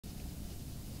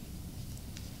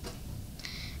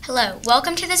Hello,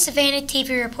 welcome to the Savannah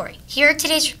TV Report. Here are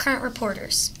today's current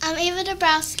reporters. I'm Ava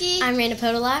Dabrowski. I'm Raina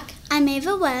Podolak. I'm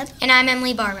Ava Webb. And I'm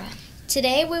Emily Barba.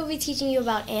 Today we'll be teaching you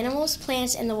about animals,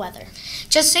 plants, and the weather.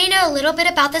 Just so you know a little bit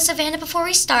about the Savannah before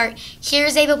we start,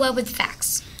 here's Ava Webb with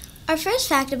facts. Our first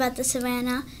fact about the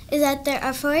Savannah is that there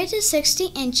are 40 to 60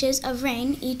 inches of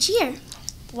rain each year.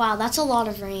 Wow, that's a lot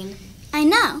of rain. I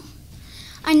know.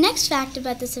 Our next fact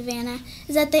about the Savannah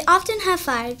is that they often have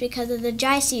fires because of the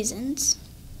dry seasons.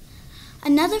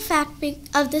 Another fact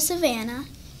of the Savannah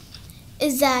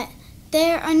is that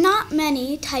there are not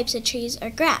many types of trees or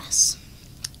grass.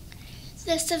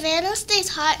 The Savannah stays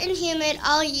hot and humid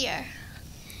all year.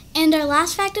 And our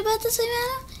last fact about the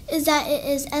Savannah is that it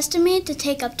is estimated to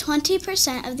take up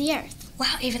 20% of the earth.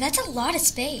 Wow, Ava, that's a lot of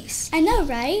space. I know,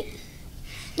 right?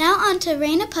 Now on to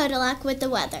Raina Podolak with the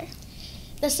weather.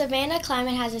 The Savannah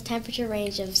climate has a temperature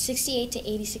range of 68 to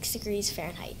 86 degrees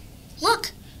Fahrenheit.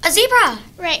 Look, a zebra!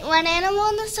 Right, one animal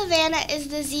in the Savannah is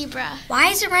the zebra. Why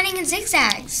is it running in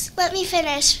zigzags? Let me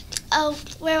finish. Oh,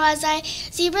 where was I?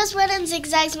 Zebras run in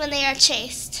zigzags when they are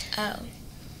chased. Oh.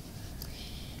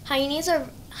 Hyenas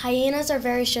are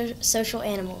very social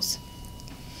animals.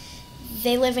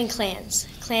 They live in clans.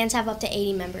 Clans have up to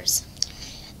 80 members.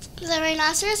 The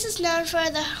rhinoceros is known for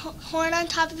the horn on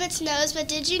top of its nose, but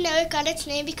did you know it got its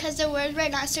name because the word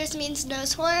rhinoceros means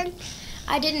nose horn?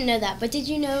 I didn't know that, but did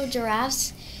you know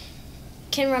giraffes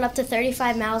can run up to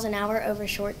 35 miles an hour over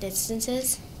short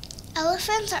distances?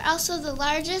 Elephants are also the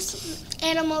largest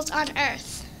animals on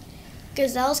Earth.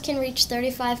 Gazelles can reach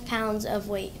 35 pounds of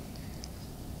weight.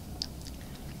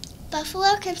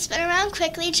 Buffalo can spin around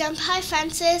quickly, jump high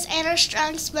fences, and are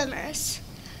strong swimmers.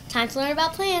 Time to learn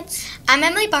about plants. I'm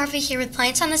Emily Barba here with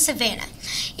plants on the Savannah.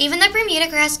 Even though Bermuda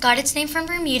grass got its name from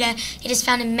Bermuda, it is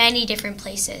found in many different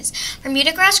places.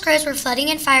 Bermuda grass grows where flooding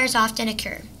and fires often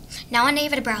occur. Now on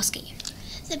Ava Dabrowski.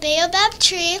 The baobab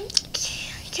tree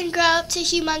can grow up to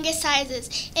humongous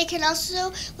sizes. It can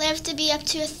also live to be up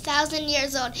to 1,000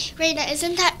 years old. Raina,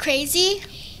 isn't that crazy?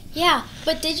 Yeah,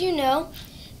 but did you know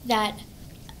that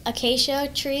acacia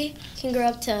tree can grow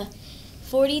up to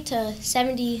 40 to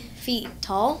 70 feet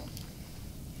tall?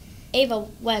 Ava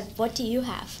Webb, what do you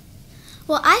have?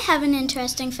 Well, I have an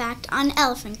interesting fact on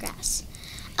elephant grass.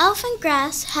 Elephant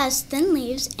grass has thin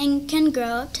leaves and can grow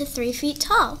up to 3 feet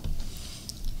tall.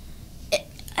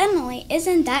 Emily,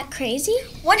 isn't that crazy?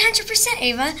 100%,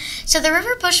 Ava. So the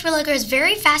river bush willow grows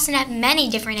very fast and at many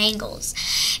different angles.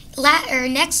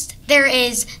 Next, there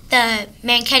is the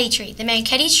Mankaty tree. The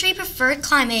Mankaty tree preferred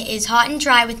climate is hot and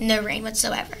dry with no rain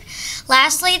whatsoever.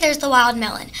 Lastly, there's the wild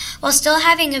melon. While still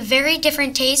having a very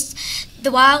different taste,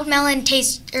 the wild melon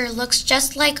tastes or looks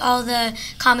just like all the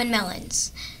common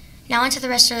melons. Now on to the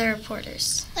rest of the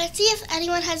reporters. Let's see if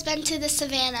anyone has been to the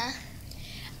Savannah.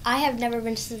 I have never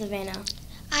been to Savannah.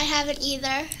 I haven't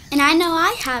either. And I know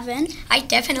I haven't. I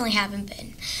definitely haven't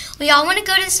been. We all want to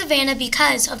go to the Savannah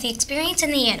because of the experience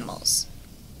and the animals.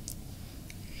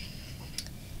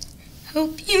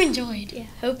 Hope you enjoyed. Yeah,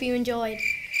 hope you enjoyed.